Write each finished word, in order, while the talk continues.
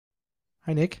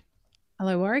Hey, Nick.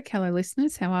 Hello, Warwick. Hello,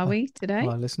 listeners. How are Hi. we today?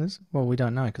 Hello, listeners. Well, we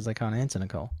don't know because they can't answer,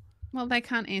 Nicole. Well, they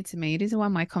can't answer me. It is a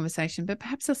one-way conversation, but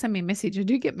perhaps they'll send me a message. I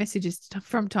do get messages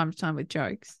from time to time with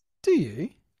jokes. Do you?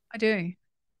 I do.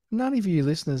 None of you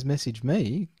listeners message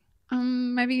me.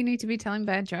 Maybe you need to be telling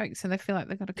bad jokes so they feel like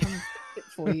they've got to come and fix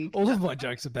it for you. All of my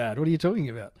jokes are bad. What are you talking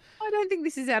about? I don't think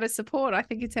this is out of support. I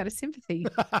think it's out of sympathy.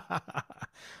 What do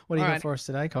All you got right. for us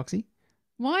today, Coxie?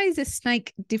 Why is a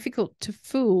snake difficult to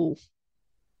fool?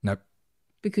 Nope.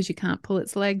 Because you can't pull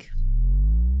its leg.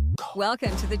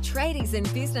 Welcome to the Tradies in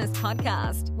Business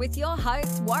podcast with your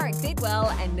hosts Warwick Bidwell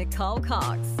and Nicole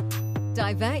Cox.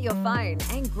 Divert your phone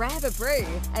and grab a brew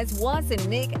as Waz and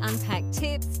Nick unpack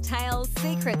tips, tales,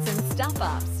 secrets and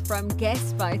stuff-ups from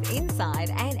guests both inside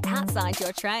and outside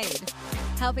your trade,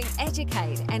 helping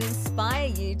educate and inspire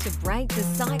you to break the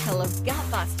cycle of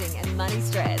gut-busting and money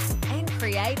stress and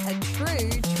create a true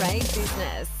trade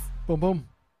business. Boom, boom.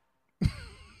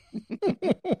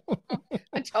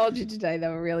 I told you today they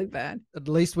were really bad. At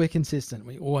least we're consistent.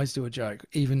 We always do a joke,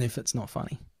 even if it's not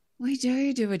funny. We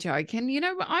do a joke. And,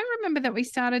 I remember that we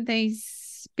started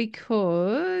these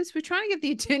because we're trying to get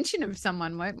the attention of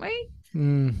someone, weren't we?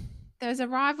 There's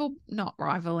a not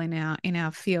rival in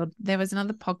our field. There was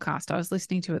another podcast I was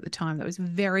listening to at the time that was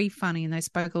very funny, and they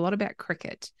spoke a lot about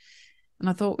cricket. And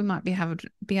I thought we might be able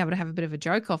to have a bit of a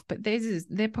joke off, but their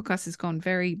podcast has gone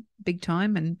very big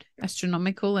time and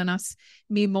astronomical, and us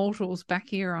mere mortals back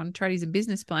here on Tradies and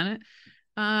Business Planet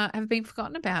have been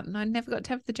forgotten about, and I never got to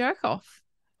have the joke off.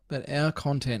 But our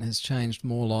content has changed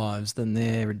more lives than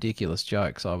their ridiculous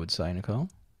jokes, I would say, Nicole.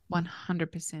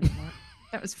 100%.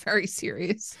 That was very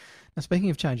serious. Now, speaking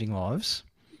of changing lives,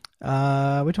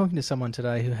 we're talking to someone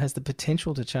today who has the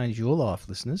potential to change your life,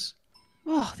 listeners.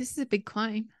 Oh, this is a big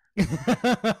claim.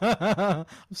 I'm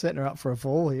setting her up for a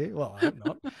fall here. Well, I hope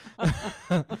not.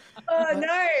 Oh,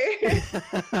 no.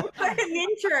 What an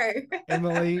intro.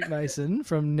 Emily Mason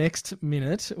from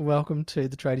NextMinute. Welcome to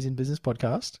the Tradies in Business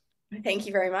podcast. Thank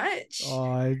you very much.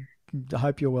 I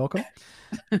hope you're welcome.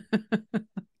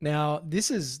 Now, this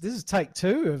is take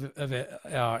two of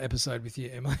our episode with you,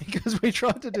 Emily, because we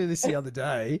tried to do this the other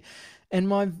day, and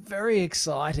my very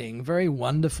exciting, very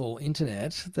wonderful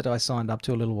internet that I signed up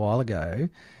to a little while ago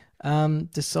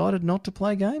decided not to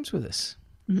play games with us.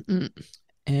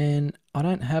 And I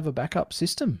don't have a backup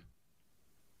system.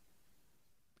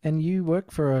 And you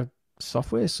work for a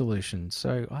software solution,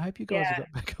 so I hope you guys have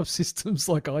got backup systems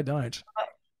like I don't.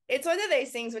 It's one of those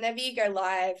things, whenever you go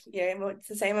live, it's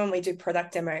the same when we do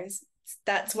product demos.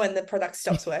 That's when the product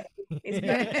stops working.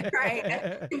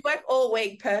 Right? It work all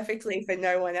week perfectly for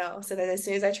no one else. And then as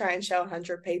soon as I try and show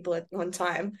 100 people at one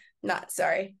time,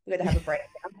 sorry, we're going to have a breakdown.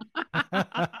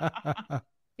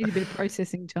 Need a bit of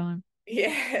processing time.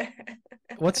 Yeah.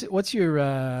 What's your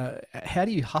how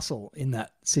do you hustle in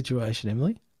that situation,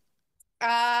 Emily?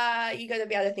 You got to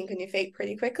be able to think on your feet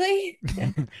pretty quickly.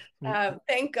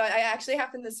 Thank God. I actually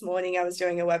happened this morning. I was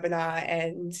doing a webinar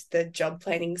and the job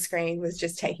planning screen was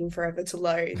just taking forever to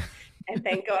load. And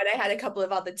thank God I had a couple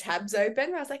of other tabs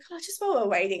open. I was like, just while we're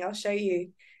waiting, I'll show you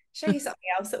something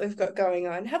else that we've got going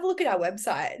on. Have a look at our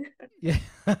website. Yeah,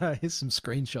 here's some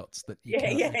screenshots that you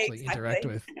can actually interact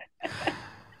with.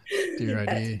 Dear, oh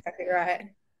That's dear. exactly right.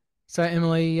 So,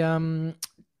 Emily,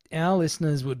 our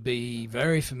listeners would be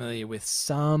very familiar with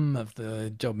some of the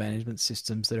job management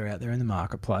systems that are out there in the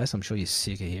marketplace. I'm sure you're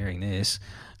sick of hearing this.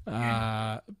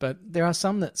 But there are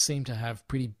some that seem to have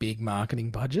pretty big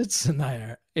marketing budgets, and they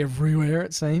are everywhere,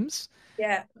 it seems.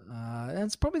 Yeah.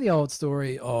 It's probably the old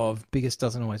story of biggest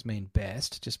doesn't always mean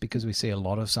best. Just because we see a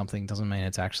lot of something doesn't mean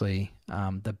it's actually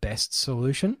the best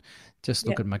solution. Just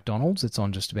look at McDonald's. It's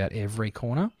on just about every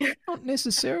corner. Not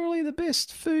necessarily the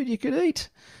best food you could eat.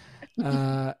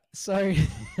 So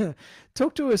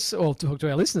talk to us, or talk to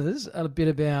our listeners a bit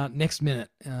about NextMinute,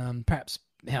 perhaps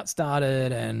how it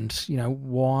started and,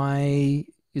 why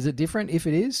is it different, if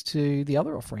it is, to the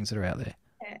other offerings that are out there?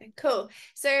 Yeah, cool.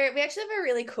 So we actually have a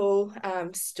really cool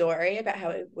story about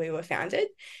how we were founded.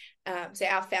 So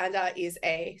our founder is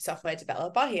a software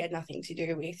developer. He had nothing to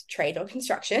do with trade or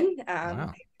construction.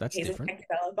 Wow, that's he's different. a tech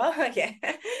developer, yeah.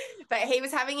 But he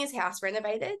was having his house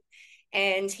renovated,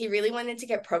 and he really wanted to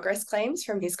get progress claims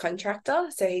from his contractor.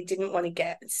 So he didn't want to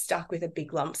get stuck with a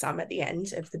big lump sum at the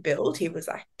end of the build. He was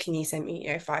like, can you send me,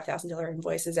 $5,000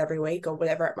 invoices every week or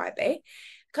whatever it might be?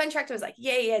 The contractor was like,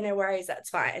 yeah, no worries, that's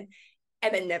fine.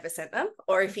 And then never sent them.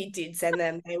 Or if he did send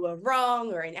them, they were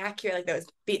wrong or inaccurate, like there was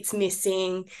bits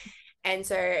missing. And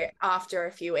so after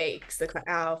a few weeks,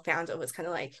 our founder was kind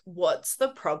of like, what's the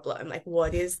problem? Like,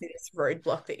 what is this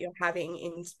roadblock that you're having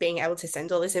in being able to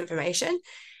send all this information?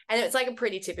 And it's like a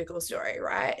pretty typical story,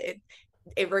 right?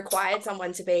 it required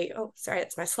someone to be, oh, sorry,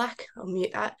 that's my Slack. I'll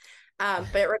mute that.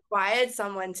 But it required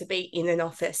someone to be in an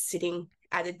office sitting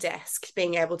at a desk,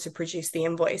 being able to produce the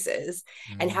invoices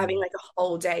and having like a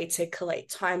whole day to collate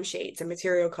timesheets and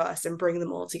material costs and bring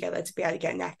them all together to be able to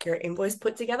get an accurate invoice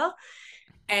put together.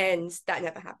 And that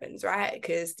never happens, right?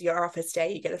 Because your office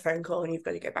day, you get a phone call and you've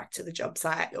got to go back to the job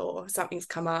site, or something's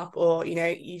come up, or, you know,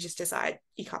 you just decide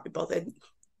you can't be bothered.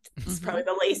 It's probably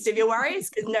the least of your worries,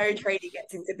 because no tradie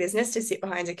gets into business to sit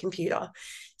behind a computer.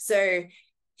 So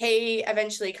he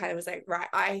eventually kind of was like, right,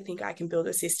 I think I can build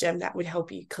a system that would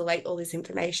help you collate all this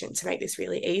information to make this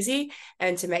really easy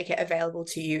and to make it available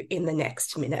to you in the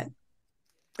next minute.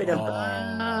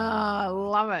 I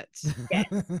love it. Yeah.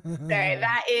 So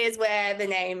that is where the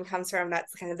name comes from.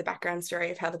 That's kind of the background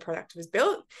story of how the product was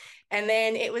built. And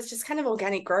then it was just kind of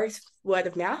organic growth, word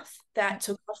of mouth, that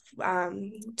took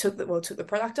the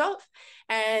product off.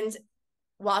 And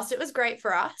whilst it was great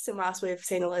for us, and whilst we've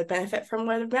seen a lot of benefit from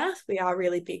word of mouth, we are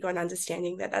really big on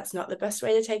understanding that that's not the best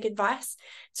way to take advice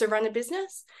to run a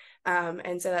business.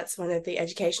 And so that's one of the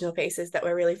educational pieces that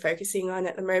we're really focusing on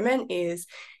at the moment is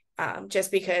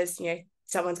just because, you know,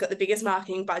 someone's got the biggest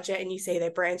marketing budget and you see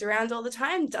their brands around all the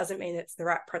time doesn't mean it's the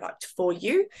right product for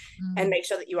you. And make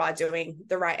sure that you are doing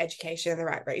the right education and the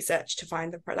right research to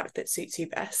find the product that suits you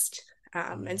best.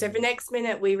 And so for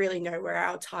NextMinute, we really know where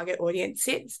our target audience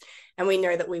sits, and we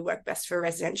know that we work best for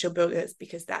residential builders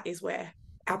because that is where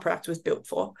our product was built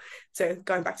for. So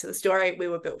going back to the story, we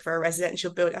were built for a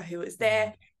residential builder who was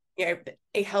there, you know,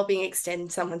 helping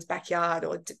extend someone's backyard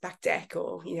or back deck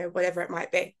or, you know, whatever it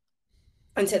might be.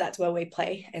 And so that's where we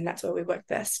play and that's where we work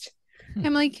best.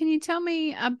 Emily, can you tell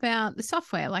me about the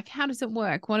software? Like, how does it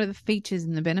work? What are the features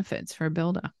and the benefits for a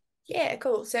builder? Yeah,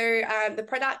 cool. So the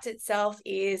product itself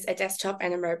is a desktop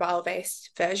and a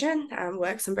mobile-based version.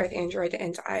 Works on both Android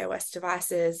and iOS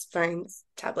devices, phones,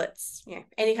 tablets, you know,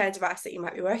 any kind of device that you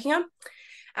might be working on.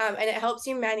 And it helps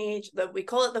you manage we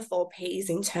call it the 4 Ps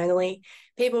internally: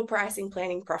 people, pricing,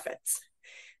 planning, profits.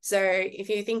 So if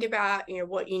you think about, you know,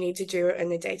 what you need to do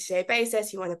on a day-to-day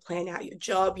basis, you want to plan out your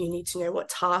job, you need to know what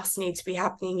tasks need to be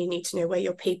happening, you need to know where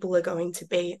your people are going to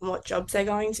be and what jobs they're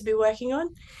going to be working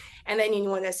on. And then you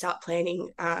want to start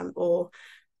planning or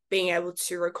being able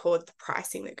to record the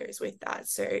pricing that goes with that.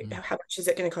 So how much is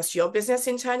it going to cost your business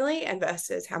internally and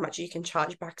versus how much you can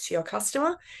charge back to your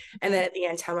customer? And then at the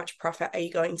end, how much profit are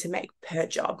you going to make per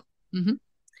job?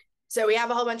 So we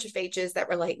have a whole bunch of features that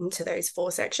relate into those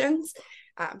 4 sections.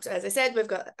 So as I said, we've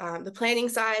got the planning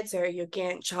side, so your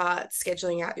Gantt charts,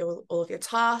 scheduling out all of your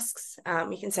tasks.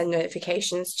 You can send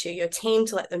notifications to your team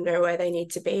to let them know where they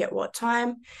need to be at what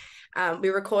time. We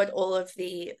record all of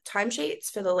the timesheets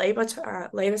for the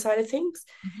labor side of things.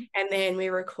 And then we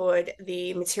record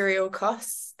the material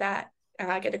costs that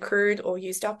get accrued or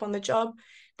used up on the job.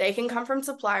 They can come from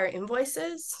supplier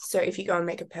invoices. So if you go and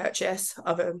make a purchase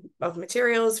of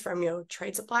materials from your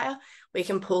trade supplier, we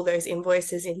can pull those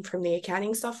invoices in from the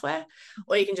accounting software,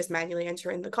 or you can just manually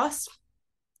enter in the cost.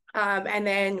 And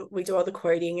then we do all the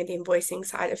quoting and invoicing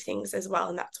side of things as well.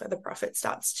 And that's where the profit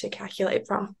starts to calculate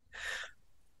from.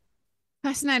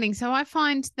 Fascinating. So I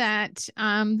find that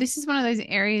this is one of those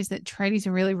areas that tradies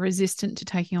are really resistant to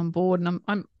taking on board.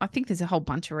 And I think there's a whole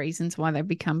bunch of reasons why they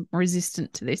become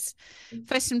resistant to this.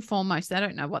 First and foremost, they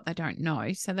don't know what they don't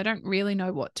know. So they don't really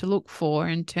know what to look for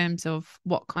in terms of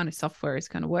what kind of software is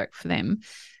going to work for them.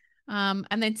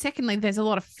 And then secondly, there's a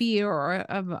lot of fear or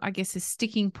I guess a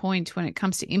sticking point when it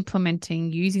comes to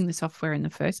implementing using the software in the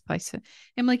first place. So,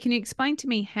 Emily, can you explain to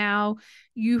me how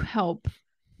you help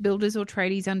builders or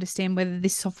tradies understand whether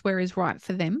this software is right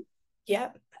for them? Yeah.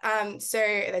 So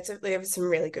we have some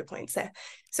really good points there.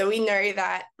 So we know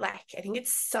that, like, I think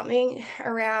it's something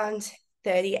around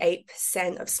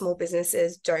 38% of small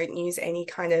businesses don't use any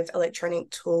kind of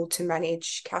electronic tool to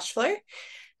manage cash flow.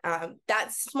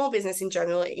 That's small business in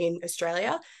general in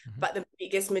Australia, but the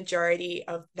biggest majority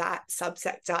of that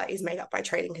subsector is made up by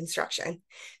trade and construction.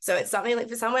 So it's something like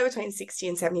for somewhere between 60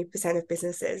 and 70% of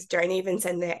businesses don't even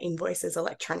send their invoices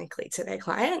electronically to their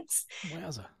clients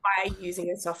by using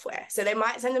a software. So they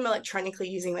might send them electronically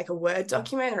using like a Word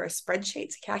document or a spreadsheet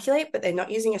to calculate, but they're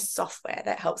not using a software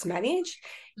that helps manage.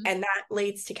 And that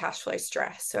leads to cash flow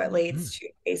stress. So it leads to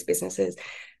these businesses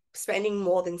spending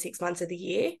more than 6 months of the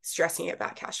year stressing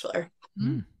about cash flow.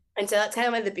 And so that's kind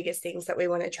of one of the biggest things that we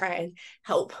want to try and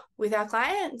help with our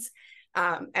clients.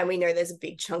 And we know there's a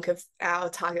big chunk of our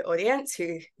target audience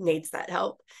who needs that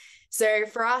help. So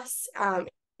for us,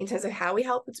 in terms of how we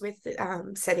help, it's with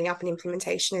setting up an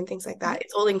implementation and things like that.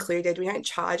 It's all included. We don't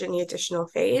charge any additional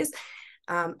fees.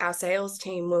 Our sales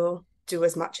team will do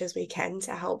as much as we can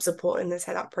to help support in the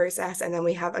setup process. And then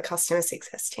we have a customer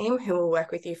success team who will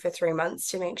work with you for 3 months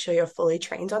to make sure you're fully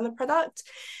trained on the product.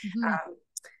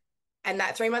 And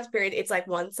that 3-month period, it's like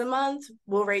once a month,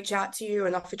 we'll reach out to you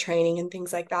and offer training and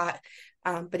things like that.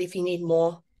 But if you need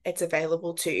more, it's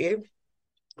available to you.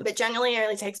 But generally, it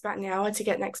only takes about an hour to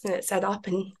get NextMinute set up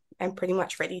and pretty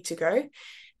much ready to go.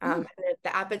 And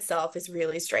the app itself is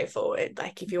really straightforward.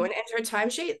 Like if you want to enter a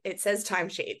timesheet, it says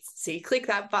timesheets. So you click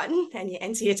that button and you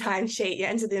enter your timesheet, you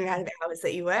enter the amount of hours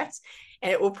that you worked,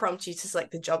 and it will prompt you to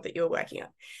select the job that you're working on.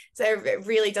 So it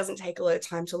really doesn't take a lot of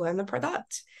time to learn the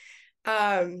product.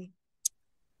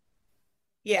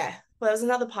 Yeah, well, there was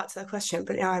another part to that question,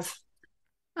 but now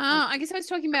I guess I was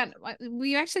talking about,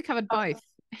 we actually covered both,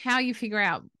 how you figure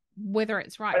out whether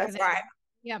it's right. That's right.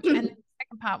 Yeah. And the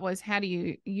second part was, how do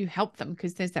you help them?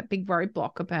 Because there's that big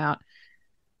roadblock about,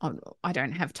 oh, I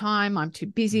don't have time, I'm too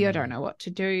busy, I don't know what to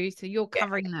do. So you're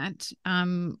covering that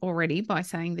already by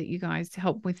saying that you guys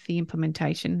help with the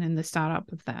implementation and the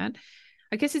startup of that.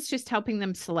 I guess it's just helping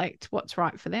them select what's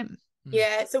right for them.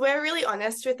 Yeah, so we're really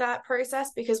honest with that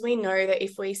process, because we know that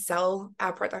if we sell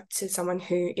our product to someone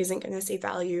who isn't going to see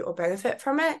value or benefit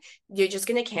from it, you're just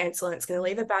going to cancel and it's going to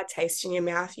leave a bad taste in your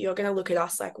mouth. You're going to look at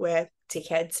us like we're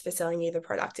dickheads for selling you the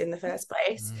product in the first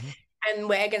place. And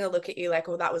we're going to look at you like,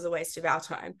 well, that was a waste of our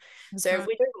time. So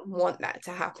we don't want that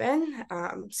to happen.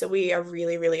 So we are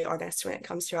really, really honest when it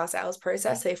comes to our sales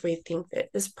process. So if we think that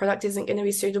this product isn't going to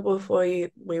be suitable for you,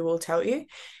 we will tell you.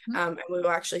 And we will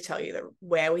actually tell you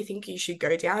where we think you should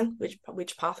go down,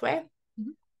 which pathway.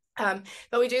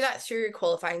 But we do that through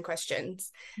qualifying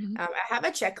questions. I have a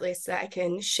checklist that I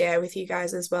can share with you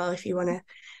guys as well if you want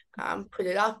to put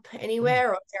it up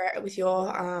anywhere or share it with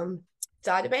your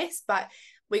database. But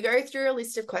we go through a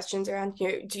list of questions around,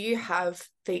 do you have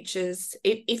features,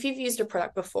 if you've used a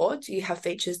product before, do you have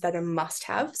features that are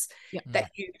must-haves that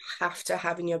you have to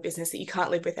have in your business that you can't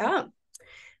live without?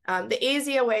 The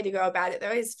easier way to go about it,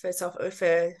 though, is for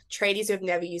tradies who have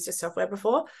never used a software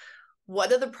before,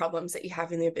 what are the problems that you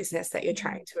have in your business that you're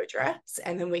trying to address?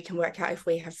 And then we can work out if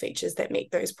we have features that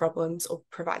meet those problems or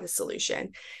provide a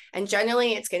solution. And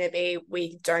generally, it's going to be,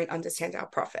 we don't understand our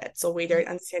profits, or we don't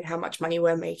understand how much money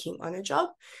we're making on a job.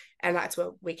 And that's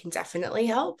where we can definitely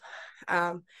help.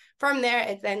 From there,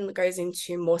 it then goes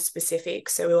into more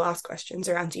specifics. So we'll ask questions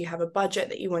around, do you have a budget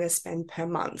that you want to spend per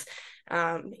month?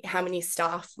 How many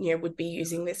staff would be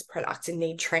using this product and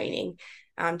need training?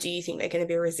 Do you think they're going to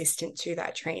be resistant to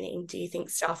that training? Do you think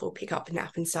staff will pick up an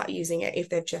app and start using it if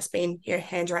they've just been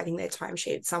handwriting their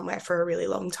timesheet somewhere for a really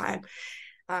long time?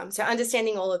 So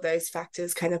understanding all of those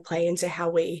factors kind of play into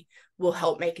how we will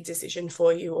help make a decision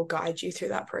for you or guide you through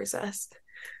that process.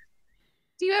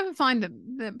 Do you ever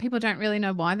find that people don't really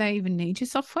know why they even need your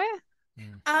software?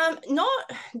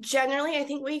 Not generally. I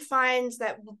think we find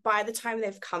that by the time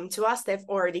they've come to us, they've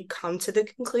already come to the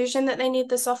conclusion that they need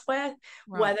the software,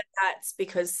 whether that's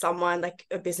because someone like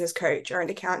a business coach or an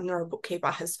accountant or a bookkeeper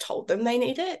has told them they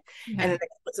need it and then they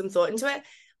put some thought into it,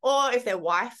 or if their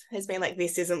wife has been like,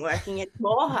 this isn't working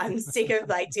anymore, I'm sick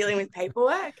of dealing with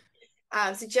paperwork.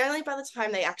 So generally by the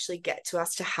time they actually get to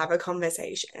us to have a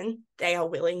conversation, they are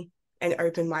willing and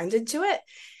open-minded to it.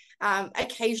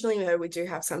 Occasionally, though, we do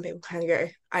have some people kind of go,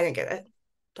 I don't get it.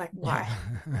 Like, why?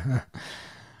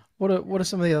 What are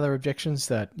some of the other objections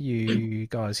that you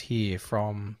guys hear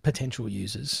from potential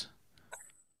users?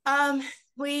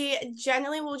 We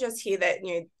generally will just hear that,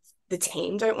 the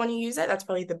team don't want to use it. That's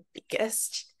probably the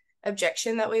biggest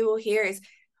objection that we will hear is,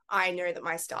 I know that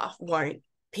my staff won't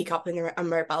pick up a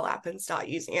mobile app and start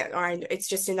using it, or it's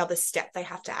just another step they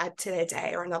have to add to their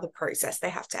day or another process they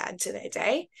have to add to their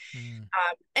day.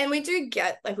 And we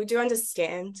do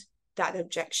understand that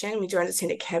objection. We do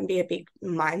understand it can be a big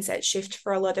mindset shift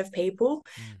for a lot of people.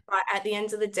 But at the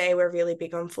end of the day, we're really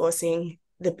big on forcing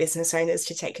the business owners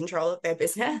to take control of their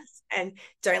business and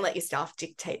don't let your staff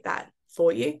dictate that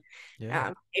for you.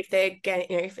 If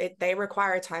they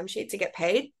require a timesheet to get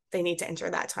paid, they need to enter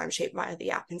that timesheet via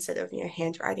the app instead of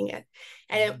handwriting it.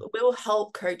 And it will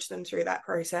help coach them through that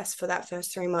process for that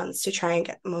first 3 months to try and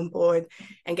get them on board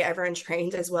and get everyone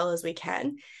trained as well as we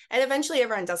can. And eventually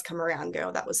everyone does come around,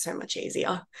 go, that was so much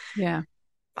easier. Yeah.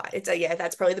 But it's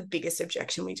that's probably the biggest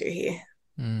objection we do here.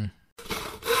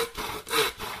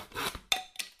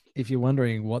 If you're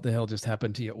wondering what the hell just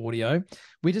happened to your audio,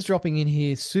 we're just dropping in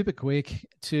here super quick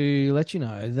to let you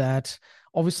know that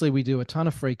obviously we do a ton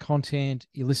of free content.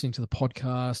 You're listening to the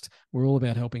podcast. We're all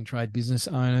about helping trade business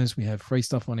owners. We have free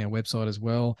stuff on our website as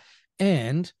well.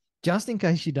 And just in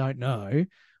case you don't know,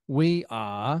 we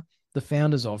are the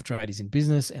founders of Tradies in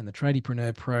Business and the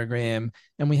Tradiepreneur program,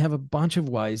 and we have a bunch of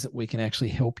ways that we can actually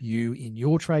help you in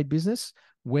your trade business,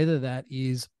 whether that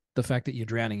is the fact that you're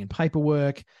drowning in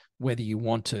paperwork, whether you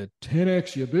want to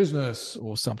 10x your business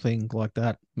or something like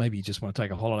that. Maybe you just want to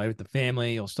take a holiday with the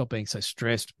family or stop being so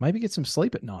stressed, maybe get some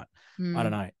sleep at night. I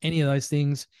don't know, any of those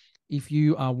things. If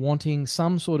you are wanting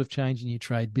some sort of change in your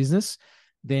trade business,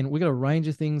 then we've got a range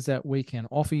of things that we can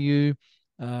offer you.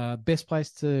 Best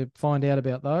place to find out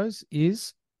about those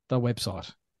is the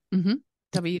website.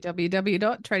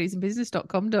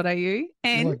 www.tradiesandbusiness.com.au.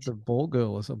 And like the ball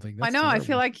girl or something. That's terrible. I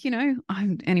feel like,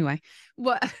 anyway,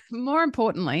 more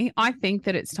importantly, I think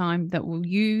that it's time that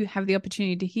you have the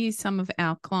opportunity to hear some of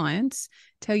our clients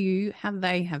tell you how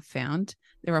they have found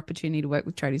their opportunity to work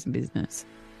with Tradies in Business.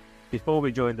 Before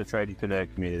we joined the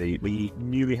Tradiepreneur community, we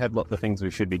knew we had lots of things we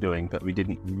should be doing, but we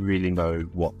didn't really know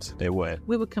what they were.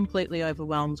 We were completely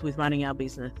overwhelmed with running our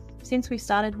business. Since we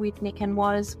started with Nick and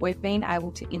Woz, we've been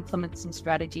able to implement some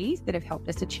strategies that have helped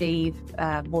us achieve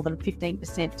more than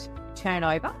 15%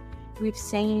 turnover. We've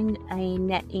seen a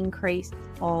net increase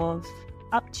of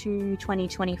up to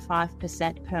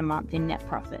 20-25% per month in net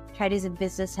profit. Tradies in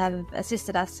Business have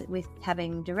assisted us with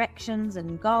having directions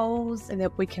and goals. And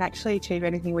that we can actually achieve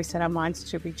anything we set our minds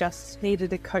to. We just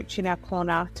needed a coach in our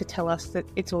corner to tell us that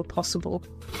it's all possible.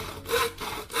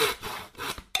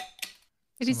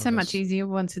 It is so much easier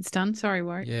once it's done. Sorry,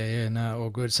 Warwick. Yeah, no, all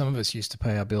good. Some of us used to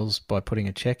pay our bills by putting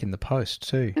a check in the post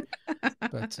too.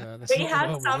 But we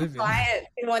have some clients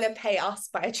who want to pay us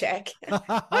by a check.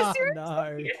 Oh,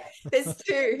 no. There's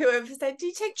two who have said, "Do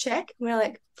you take check?" And we're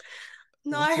like,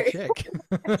 "No." Check?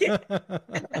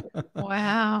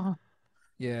 Wow.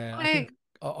 Yeah, I think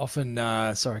often.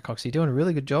 Sorry, Cox, you're doing a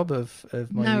really good job of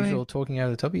my usual talking over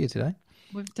the top of you today.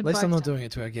 At least I'm not doing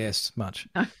it to our guests much.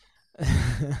 No.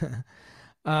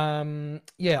 I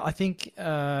think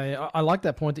I like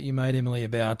that point that you made, Emily,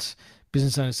 about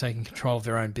business owners taking control of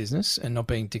their own business and not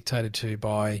being dictated to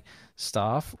by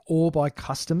staff or by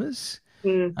customers,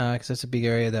 because that's a big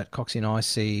area that Coxie and I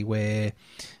see where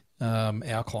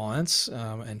our clients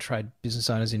and trade business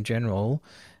owners in general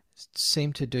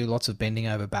seem to do lots of bending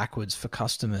over backwards for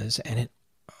customers, and it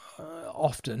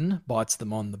often bites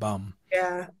them on the bum.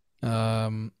 Yeah. I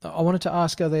wanted to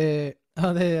ask, are there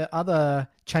other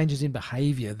changes in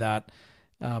behaviour that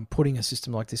putting a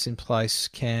system like this in place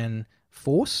can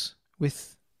force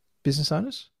with business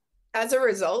owners? As a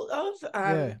result of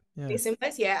this in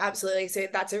place? Yeah, absolutely. So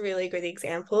that's a really good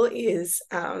example is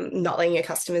not letting your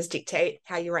customers dictate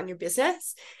how you run your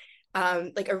business.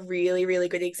 Like a really, really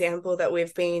good example that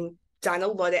we've done a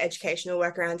lot of educational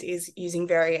work around is using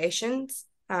variations,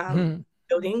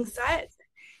 building sites.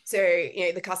 So,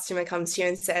 the customer comes to you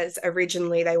and says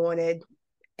originally they wanted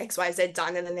XYZ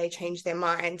done, and then they change their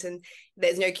mind, and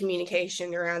there's no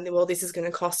communication around, well, this is going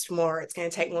to cost more, it's going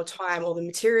to take more time, or the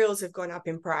materials have gone up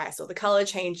in price, or the color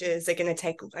changes are going to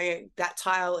take, that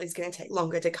tile is going to take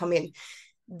longer to come in,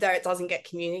 though it doesn't get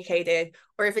communicated,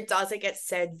 or if it does, it gets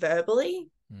said verbally,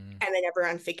 and then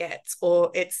everyone forgets,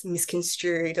 or it's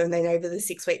misconstrued, and then over the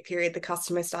 6-week period, the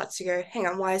customer starts to go, hang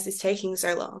on, why is this taking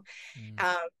so long?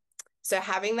 So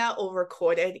having that all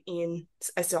recorded in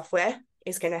a software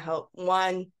is going to help,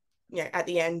 one, at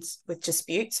the end with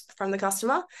disputes from the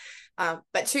customer,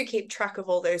 but two, keep track of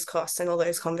all those costs and all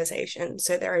those conversations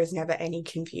so there is never any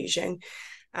confusion.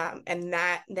 And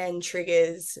that then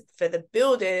triggers for the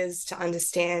builders to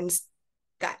understand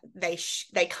that they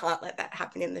can't let that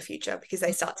happen in the future, because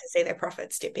they start to see their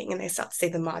profits dipping and they start to see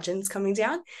the margins coming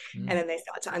down, and then they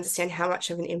start to understand how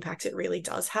much of an impact it really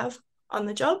does have on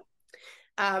the job.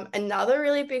 Another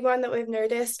really big one that we've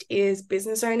noticed is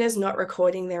business owners not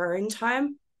recording their own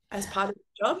time as part of the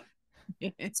job.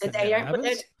 So they don't put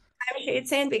their time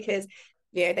sheets in because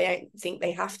they don't think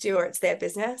they have to, or it's their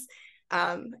business.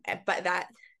 But that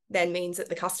then means that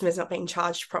the customer's not being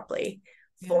charged properly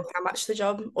for how much the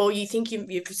job, or you think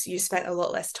you've spent a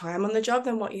lot less time on the job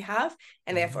than what you have,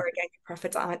 and therefore again your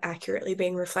profits aren't accurately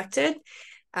being reflected.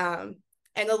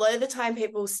 And a lot of the time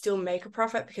people still make a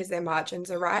profit because their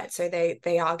margins are right. So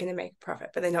they are going to make a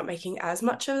profit, but they're not making as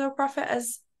much of a profit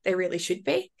as they really should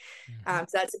be. So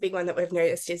that's a big one that we've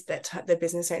noticed, is that the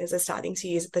business owners are starting to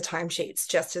use the timesheets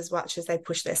just as much as they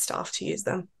push their staff to use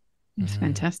them. It's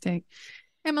fantastic.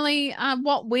 Emily,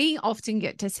 what we often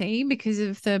get to see because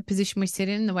of the position we sit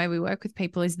in, the way we work with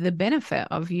people, is the benefit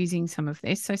of using some of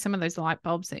this. So some of those light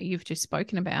bulbs that you've just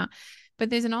spoken about, but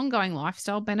there's an ongoing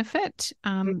lifestyle benefit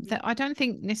that I don't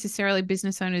think necessarily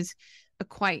business owners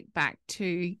equate back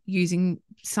to using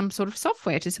some sort of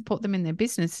software to support them in their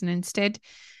business. And instead,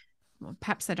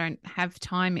 perhaps they don't have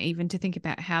time even to think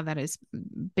about how that has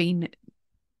been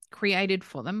created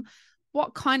for them.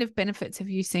 What kind of benefits have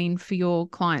you seen for your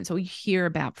clients, or you hear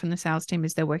about from the sales team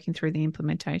as they're working through the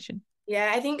implementation?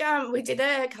 Yeah, I think we did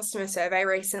a customer survey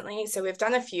recently. So we've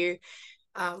done a few.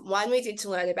 One we did to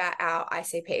learn about our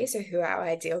ICP, so who our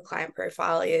ideal client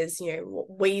profile is,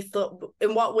 what we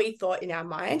thought in our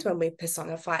mind when we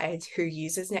personified who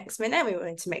uses NextMinute. We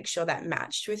wanted to make sure that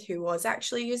matched with who was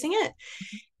actually using it.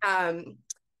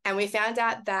 And we found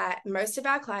out that most of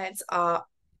our clients are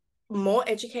more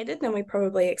educated than we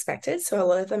probably expected. So a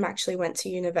lot of them actually went to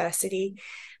university.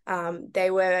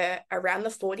 They were around the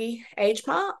 40 age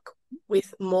mark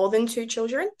with more than 2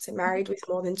 children, so married with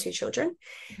more than 2 children,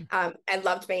 and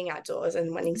loved being outdoors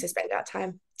and wanting to spend our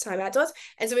time outdoors.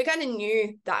 And so we kind of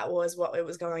knew that was what it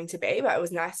was going to be, but it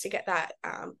was nice to get that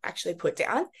actually put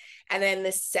down. And then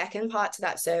the second part to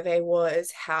that survey was,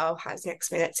 how has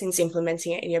NextMinute, since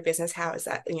implementing it in your business, how has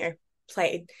that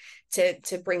played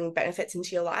to bring benefits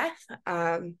into your life?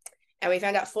 And we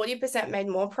found out 40% made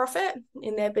more profit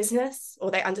in their business, or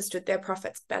they understood their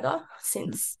profits better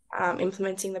since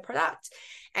implementing the product.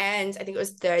 And I think it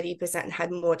was 30% had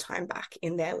more time back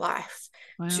in their life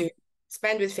to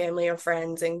spend with family or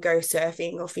friends and go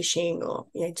surfing or fishing or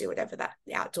do whatever that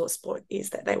outdoor sport is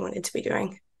that they wanted to be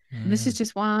doing. This is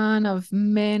just one of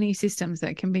many systems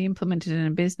that can be implemented in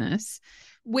a business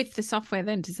with the software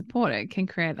then to support it, can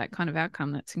create that kind of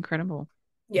outcome. That's incredible.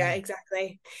 Yeah,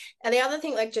 exactly. And the other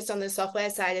thing, like just on the software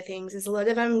side of things, is a lot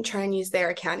of them try and use their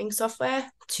accounting software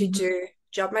to do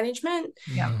job management.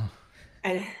 Yeah.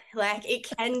 And like, it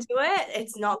can do it.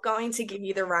 It's not going to give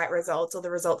you the right results or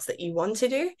the results that you want to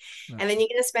do. And then you're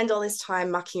going to spend all this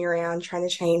time mucking around trying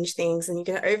to change things, and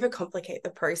you're going to overcomplicate the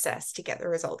process to get the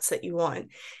results that you want.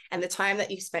 And the time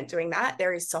that you spent doing that,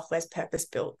 there is software's purpose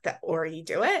built that already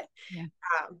do it. Yeah.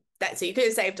 So you could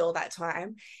have saved all that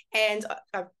time. And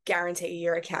I guarantee you,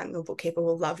 your accountant or bookkeeper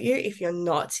will love you if you're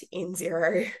not in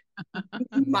Xero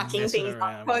mucking things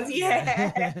up.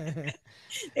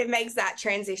 It makes that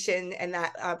transition and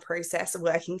that process of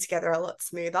working together a lot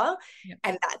smoother. Yep.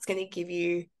 And that's going to give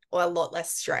you a lot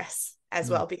less stress as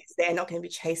well, because they're not going to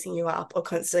be chasing you up or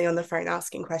constantly on the phone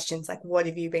asking questions like, what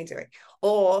have you been doing?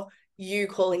 Or you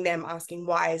calling them asking,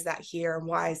 why is that here and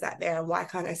why is that there and why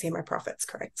can't I see my profits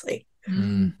correctly?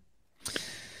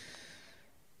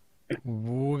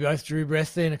 We both drew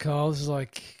breath there, Nicole. This is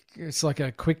it's like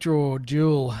a quick draw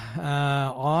duel.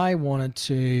 I wanted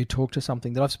to talk to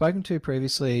something that I've spoken to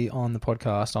previously on the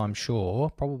podcast, I'm sure,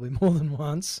 probably more than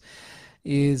once,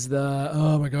 is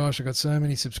oh my gosh, I've got so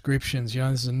many subscriptions.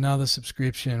 This is another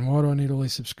subscription. Why do I need all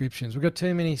these subscriptions? We've got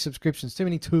too many subscriptions, too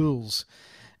many tools.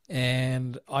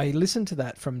 And I listen to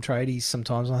that from tradies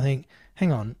sometimes, and I think,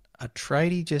 hang on, a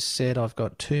tradie just said I've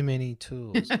got too many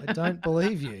tools. I don't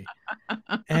believe you.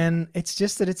 And it's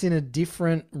just that it's in a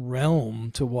different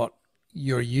realm to what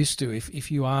you're used to.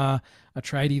 If you are a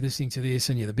tradie listening to this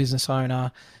and you're the business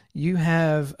owner, you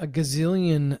have a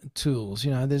gazillion tools.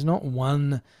 There's not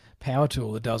one power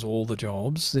tool that does all the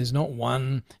jobs. There's not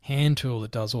one hand tool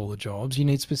that does all the jobs. You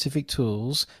need specific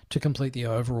tools to complete the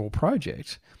overall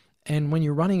project. And when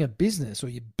you're running a business or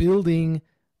you're building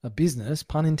a business,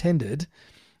 pun intended,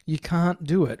 you can't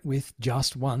do it with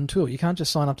just one tool. You can't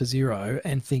just sign up to Xero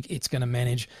and think it's going to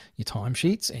manage your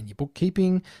timesheets and your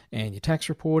bookkeeping and your tax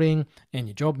reporting and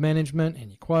your job management and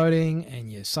your quoting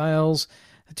and your sales.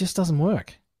 It just doesn't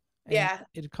work. And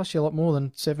it costs you a lot more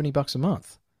than $70 a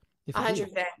month.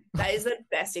 100%. That is the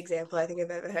best example I think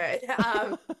I've ever heard.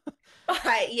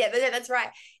 That's right.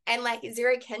 And like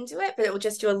Xero can do it, but it will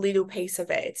just do a little piece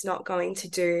of it. It's not going to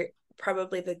do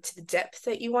probably to the depth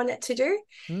that you want it to do.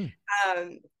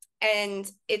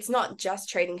 And it's not just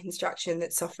trading construction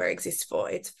that software exists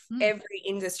for. It's every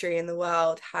industry in the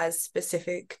world has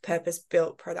specific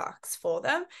purpose-built products for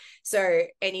them. So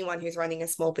anyone who's running a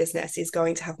small business is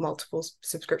going to have multiple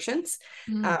subscriptions.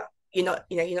 You're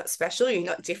not special. You're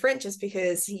not different just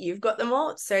because you've got them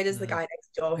all. So does the guy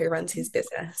next door who runs his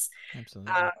business.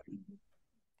 Absolutely.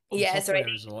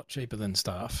 Software is a lot cheaper than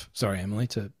staff. Sorry, Emily,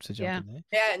 to jump in there.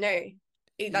 Yeah,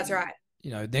 no, that's right.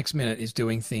 NextMinute is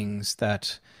doing things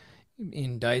that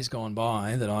in days gone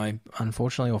by that I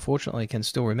unfortunately or fortunately can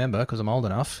still remember because I'm old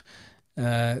enough.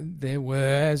 There were,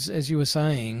 as you were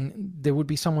saying, there would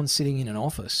be someone sitting in an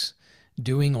office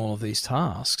doing all of these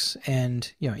tasks.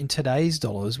 And, in today's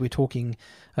dollars, we're talking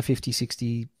a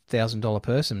 $50,000, $60,000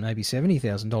 person, maybe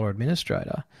 $70,000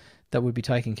 administrator that would be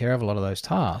taking care of a lot of those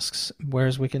tasks.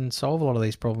 Whereas we can solve a lot of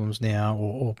these problems now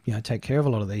or take care of a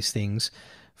lot of these things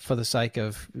for the sake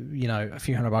of, a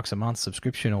few $100 a month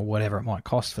subscription or whatever it might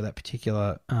cost for that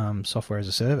particular software as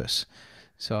a service.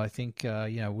 So I think,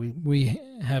 we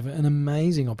have an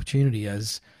amazing opportunity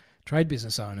as trade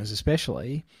business owners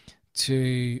especially,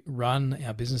 to run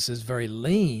our businesses very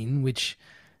lean, which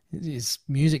is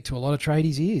music to a lot of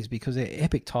tradies' ears because they're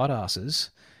epic tight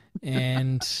asses.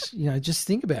 And, just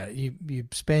think about it. You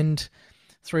spend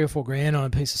 $3 or $4 grand on a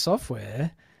piece of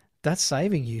software, that's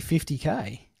saving you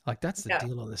 $50K. Like, that's the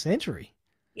deal of the century.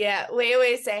 Yeah, we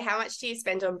always say, how much do you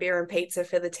spend on beer and pizza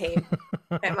for the team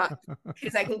per month?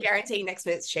 Because I can guarantee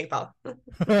NextMinute's cheaper.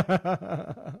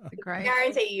 Great.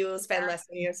 Guarantee you will spend less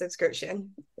on your subscription.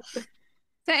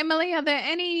 So, Emily, are there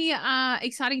any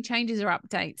exciting changes or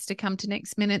updates to come to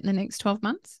NextMinute in the next 12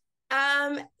 months?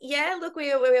 Yeah, look,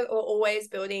 we're always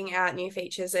building out new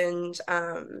features and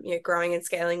growing and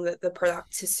scaling the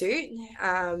product to suit.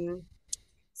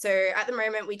 So at the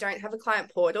moment, we don't have a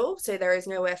client portal, so there is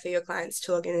nowhere for your clients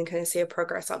to log in and kind of see a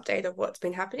progress update of what's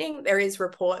been happening. There is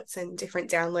reports and different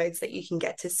downloads that you can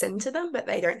get to send to them, but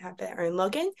they don't have their own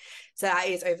login. So that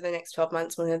is, over the next 12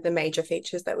 months, one of the major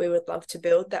features that we would love to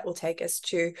build that will take us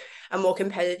to a more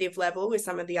competitive level with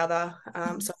some of the other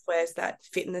softwares that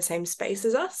fit in the same space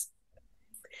as us.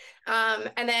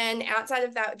 And then outside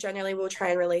of that, generally we'll try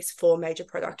and release 4 major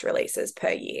product releases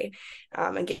per year.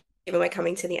 And given we're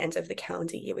coming to the end of the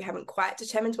calendar year, we haven't quite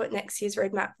determined what next year's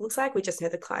roadmap looks like. We just know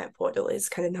the client portal is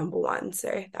kind of number one.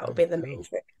 So that will be the main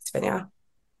focus for now.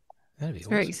 That'd be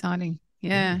awesome. Very exciting.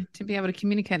 Yeah, to be able to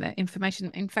communicate that information.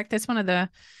 In fact, that's one of the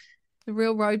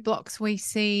real roadblocks we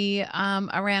see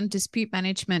around dispute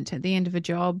management at the end of a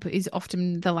job is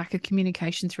often the lack of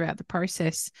communication throughout the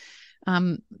process.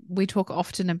 We talk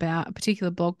often about a particular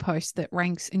blog post that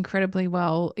ranks incredibly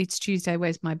well. It's Tuesday,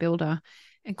 where's my builder?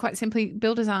 And quite simply,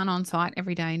 builders aren't on site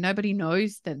every day. Nobody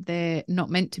knows that they're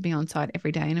not meant to be on site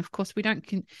every day. And of course, we don't,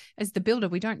 as the builder,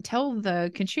 we don't tell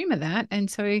the consumer that. And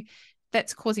so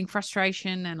that's causing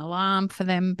frustration and alarm for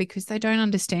them because they don't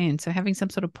understand. So having some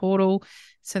sort of portal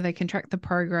so they can track the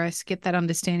progress, get that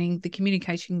understanding, the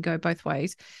communication can go both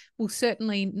ways, will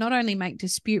certainly not only make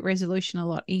dispute resolution a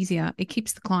lot easier, it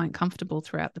keeps the client comfortable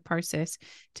throughout the process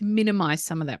to minimize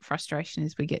some of that frustration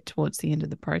as we get towards the end of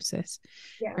the process.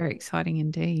 Yeah. Very exciting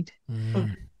indeed.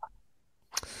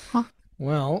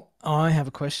 Well, I have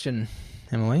a question,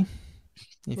 Emily.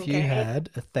 If you had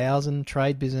 1,000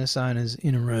 trade business owners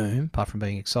in a room, apart from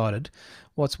being excited,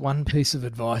 what's one piece of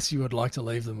advice you would like to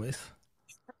leave them with?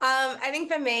 I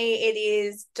think for me, it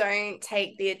is don't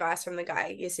take the advice from the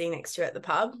guy you're sitting next to at the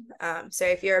pub. So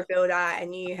if you're a builder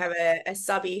and you have a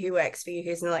subby who works for you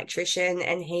who's an electrician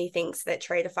and he thinks that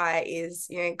Tradeify is,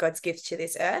 God's gift to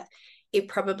this earth, it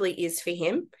probably is for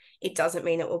him. It doesn't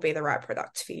mean it will be the right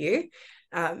product for you.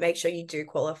 Make sure you do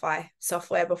qualify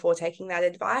software before taking that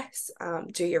advice.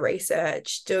 Do your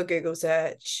research, do a Google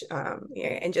search,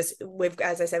 and just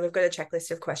as I said, we've got a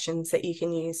checklist of questions that you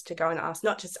can use to go and ask,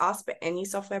 not just us, but any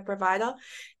software provider.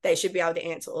 They should be able to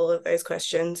answer all of those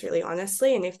questions really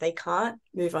honestly. And if they can't,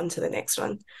 move on to the next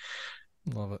one.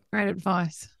 Love it. Great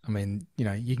advice. I mean,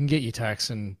 you can get your tax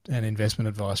and investment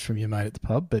advice from your mate at the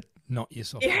pub, but not your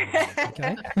software.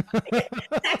 Okay.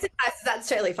 That's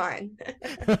totally fine.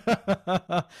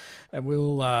 And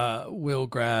we'll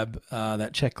grab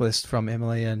that checklist from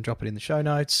Emily and drop it in the show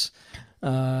notes.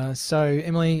 So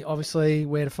Emily, obviously,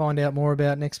 where to find out more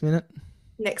about NextMinute?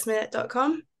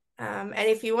 NextMinute.com. And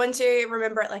if you want to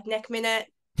remember it like NextMinute,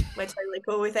 we're totally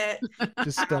cool with it.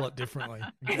 Just spell it differently.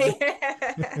 It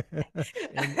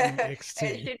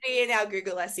should be in our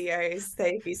Google SEOs. So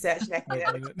if you search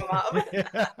NextMinute, it'll come up.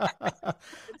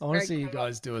 I want to see you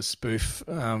guys do a spoof.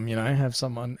 Have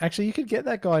someone. Actually, you could get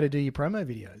that guy to do your promo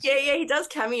videos. Yeah, he does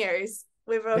cameos.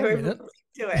 We've looked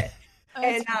to it,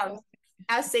 and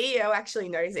our CEO actually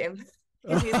knows him.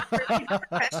 He's a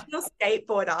professional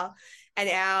skateboarder, and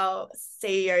our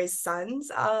CEO's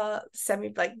sons are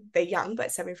they're young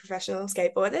but semi-professional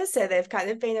skateboarders, so they've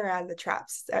kind of been around the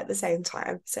traps at the same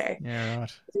time. So yeah,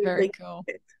 right. Very cool.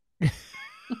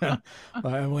 Well,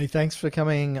 Emily, thanks for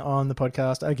coming on the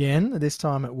podcast again. This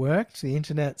time it worked. The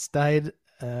internet stayed.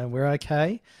 We're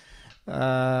okay.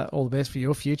 All the best for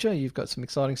your future. You've got some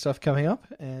exciting stuff coming up,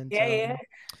 and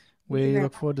we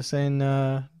look forward to seeing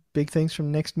big things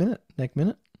from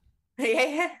NextMinute.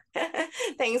 Yeah.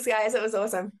 Thanks, guys. It was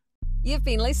awesome. You've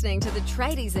been listening to the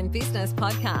Tradies in Business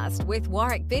podcast with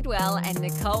Warwick Bidwell and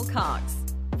Nicole Cox.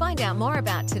 Find out more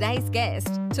about today's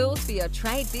guest, tools for your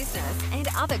trade business, and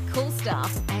other cool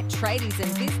stuff at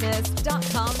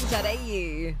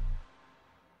tradiesinbusiness.com.au.